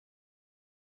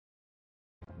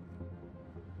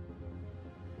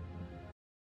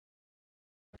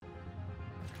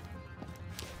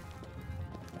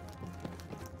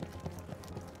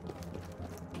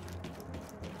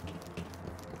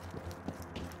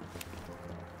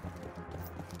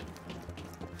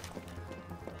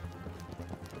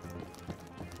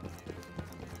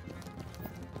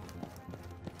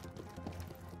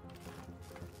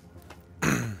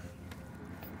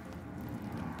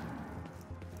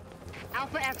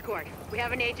Alpha escort. We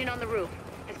have an agent on the roof.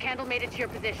 Has Candle made it to your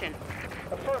position?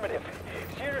 Affirmative.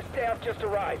 Senior staff just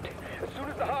arrived. As soon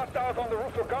as the hostiles on the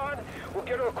roof are gone, we'll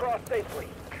get her across safely.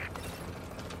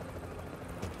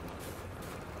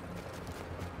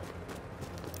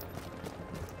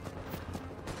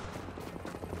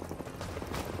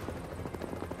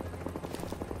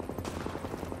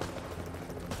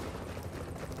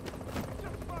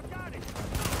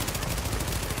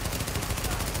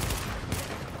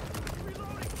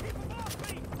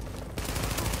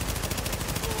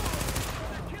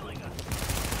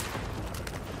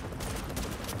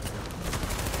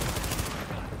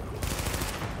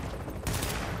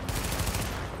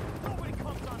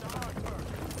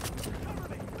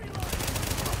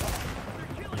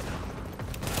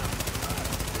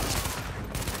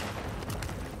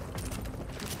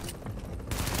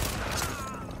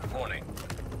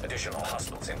 Additional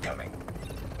hostiles incoming.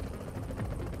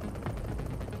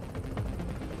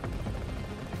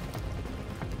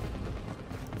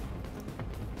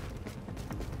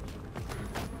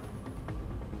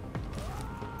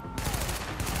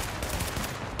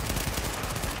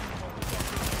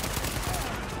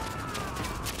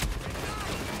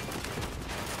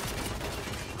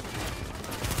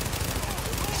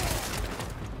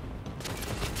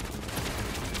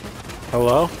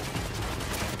 Hello?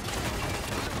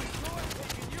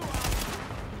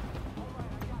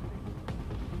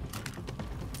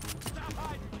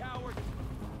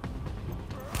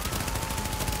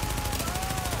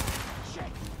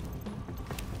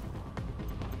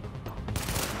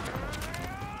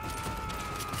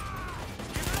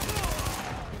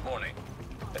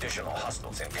 Additional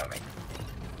hostiles incoming.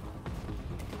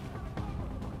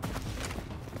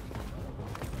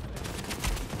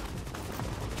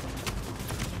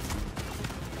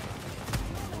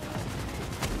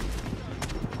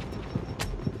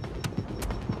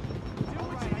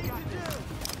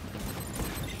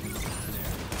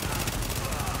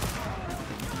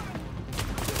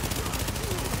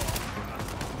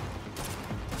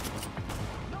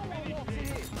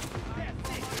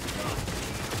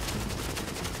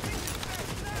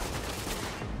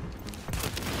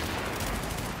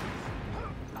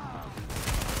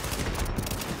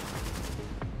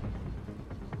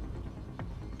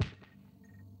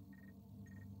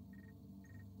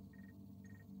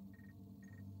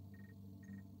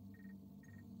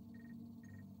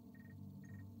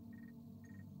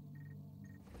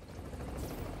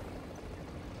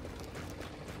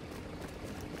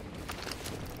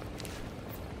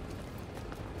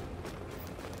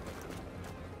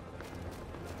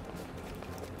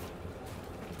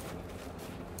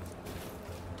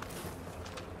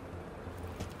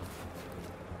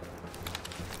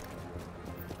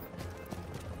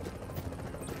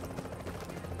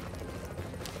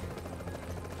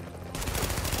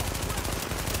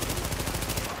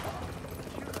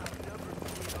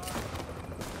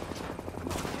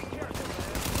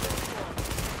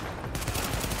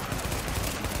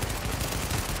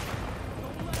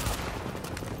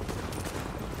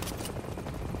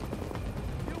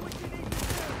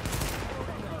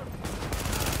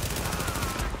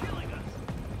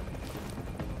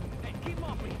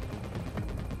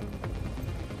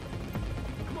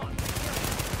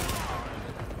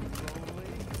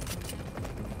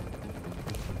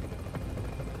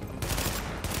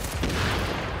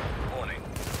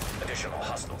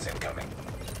 Hostiles incoming.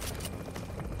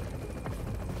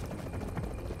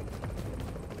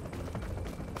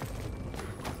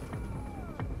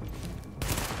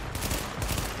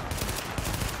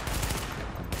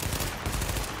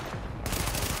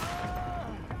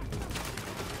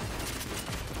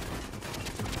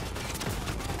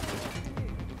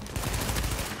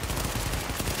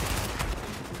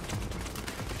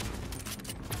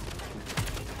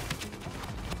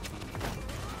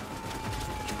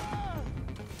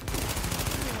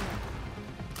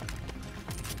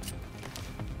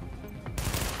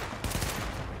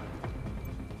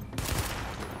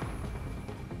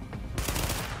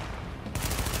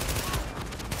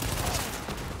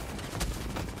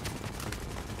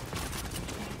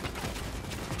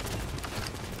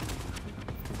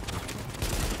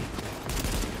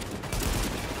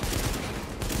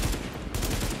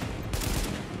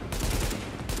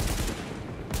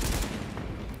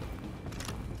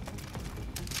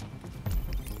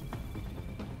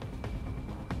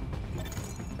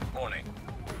 Warning.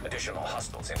 Additional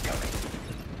hostiles incoming.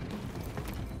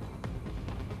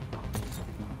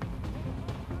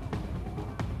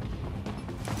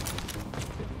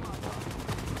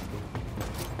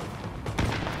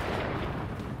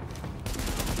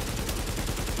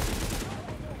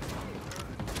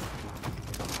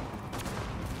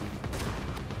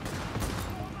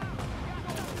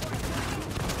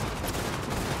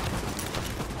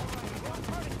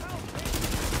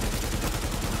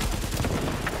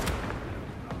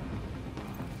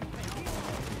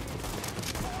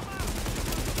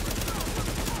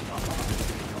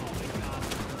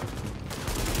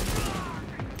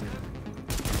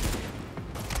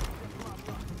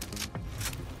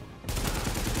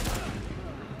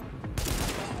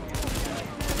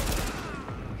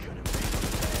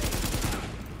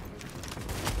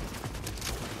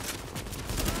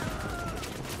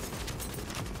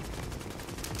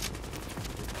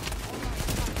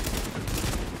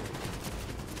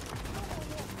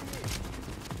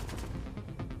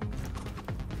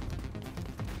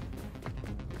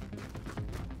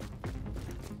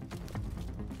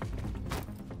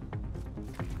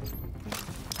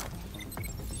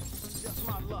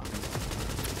 luck.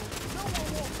 No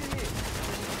one walking in.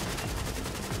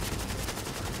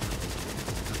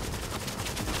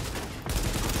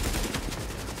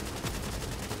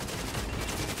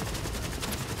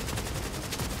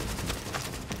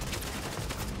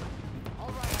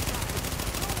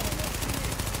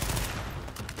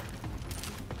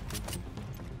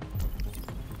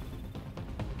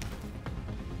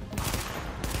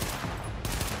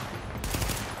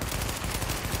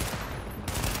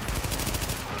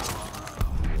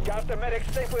 Got the medics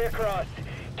safely across.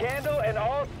 Candle and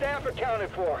all staff accounted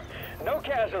for. No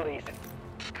casualties.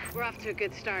 We're off to a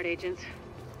good start, agents.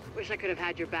 Wish I could have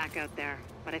had your back out there,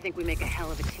 but I think we make a hell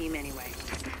of a team anyway.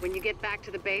 When you get back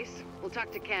to the base, we'll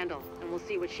talk to Candle, and we'll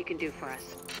see what she can do for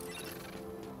us.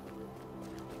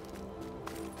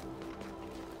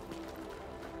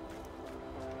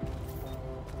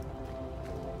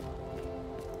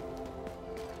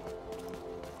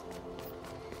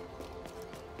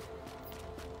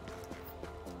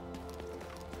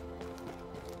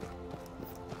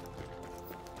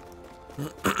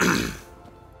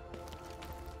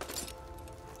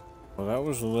 Well, that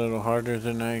was a little harder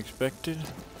than I expected.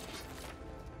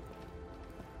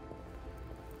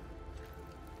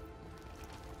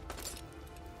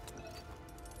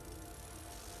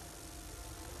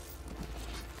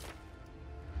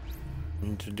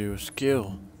 Need to do a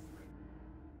skill.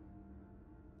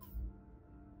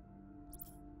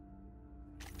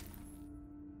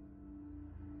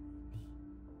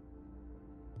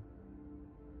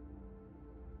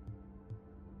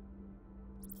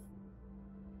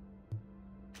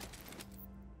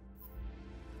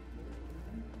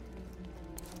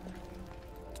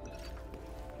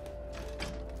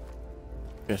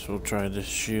 Guess we'll try this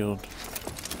shield.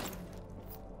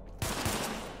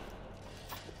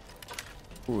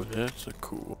 Ooh, that's a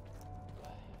cool.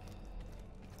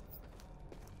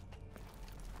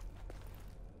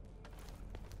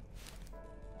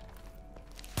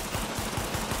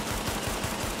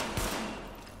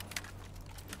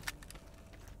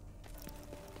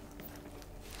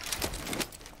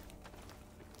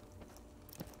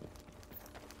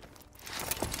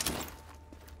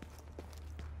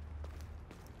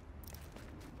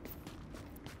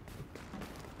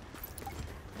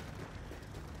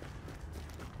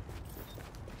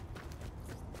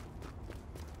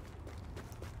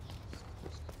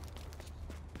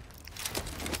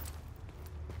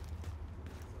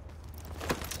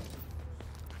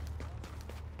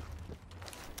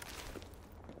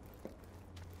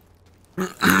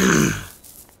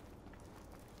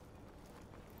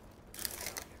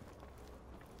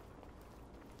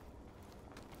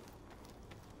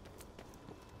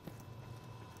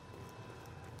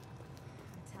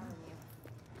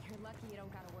 You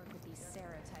don't gotta work with these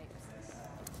Sarah types.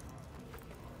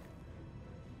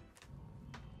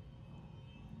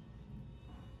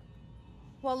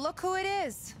 Well, look who it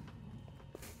is.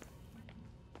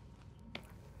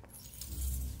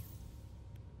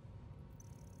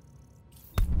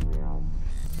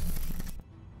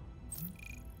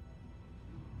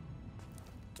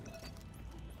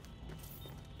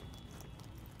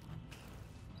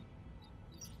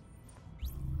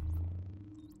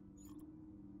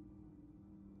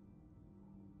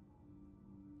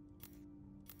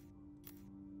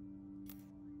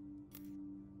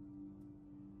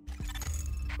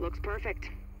 Looks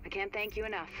perfect. I can't thank you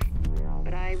enough.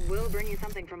 But I will bring you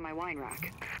something from my wine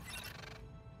rack.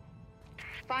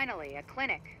 Finally, a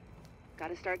clinic.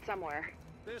 Gotta start somewhere.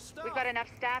 We've got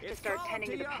enough staff to start tending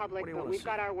to the public, but we've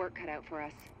got our work cut out for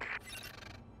us.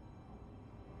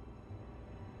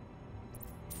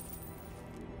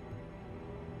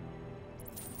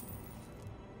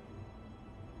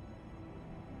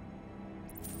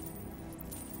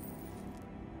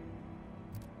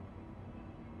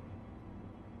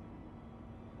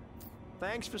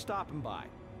 Thanks for stopping by.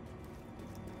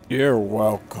 You're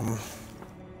welcome.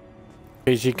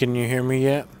 Casey, can you hear me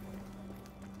yet?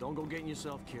 Don't go getting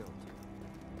yourself killed.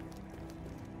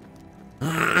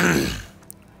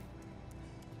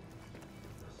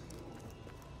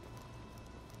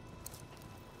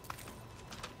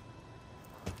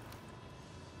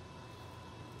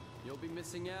 You'll be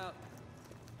missing out.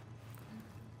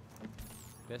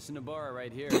 Best in the bar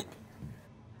right here.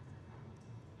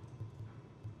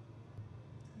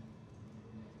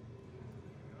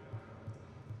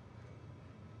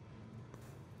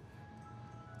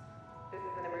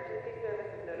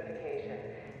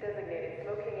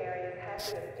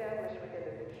 Established within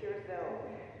the secure zone.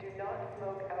 Do not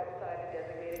smoke outside the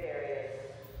designated areas.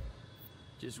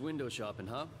 Just window shopping,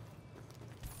 huh?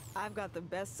 I've got the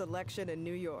best selection in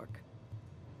New York.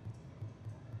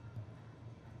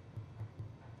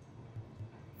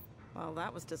 Well,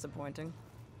 that was disappointing.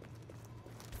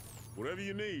 Whatever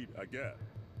you need, I got.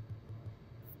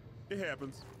 It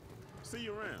happens. See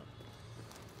you around.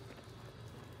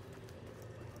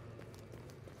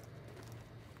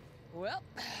 Well,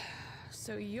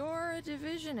 so you're a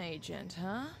division agent,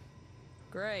 huh?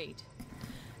 Great.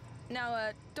 Now,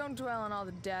 don't dwell on all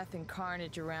the death and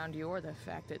carnage around you, or the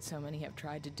fact that so many have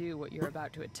tried to do what you're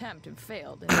about to attempt and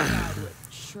failed, and died what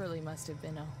surely must have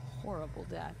been a horrible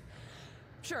death.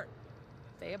 Sure,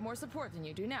 they have more support than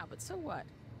you do now, but so what?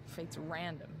 Fate's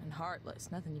random and heartless.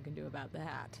 Nothing you can do about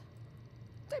that.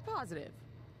 Stay positive.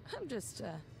 I'm just,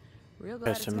 real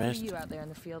glad it's gonna be you out there in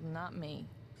the field and not me.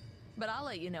 But I'll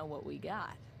let you know what we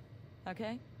got.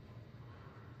 Okay?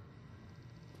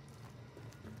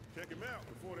 Check him out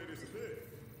before they disappear.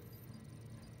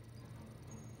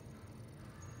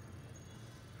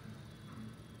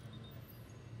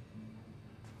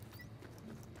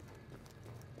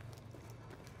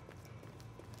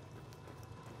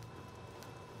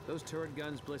 Those turret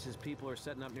guns Bliss's people are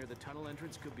setting up near the tunnel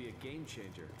entrance could be a game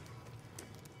changer.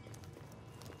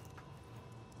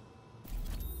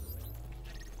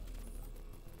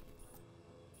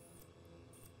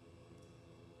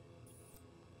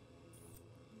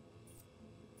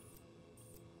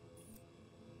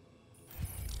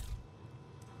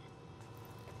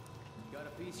 Got a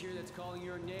piece here that's calling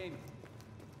your name.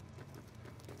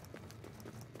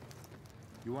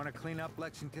 You want to clean up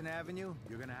Lexington Avenue?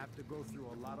 You're gonna have to go through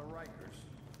a lot of Rikers.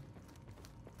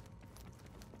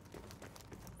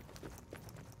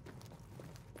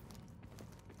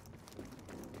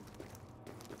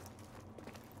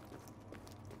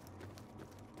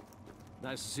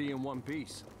 Nice to see you in one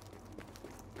piece.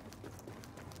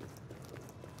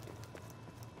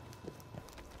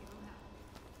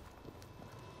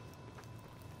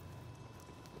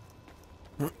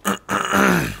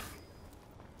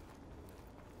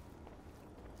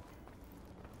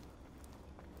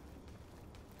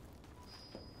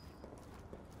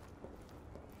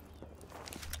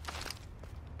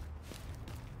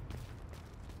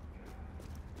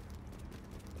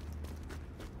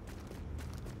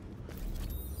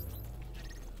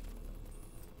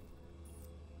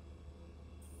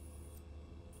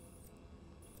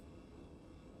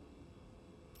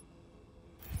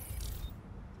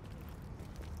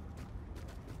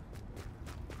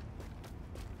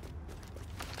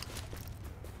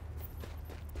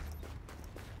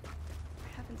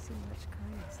 Seen much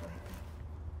kindness lately.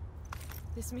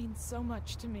 This means so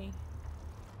much to me.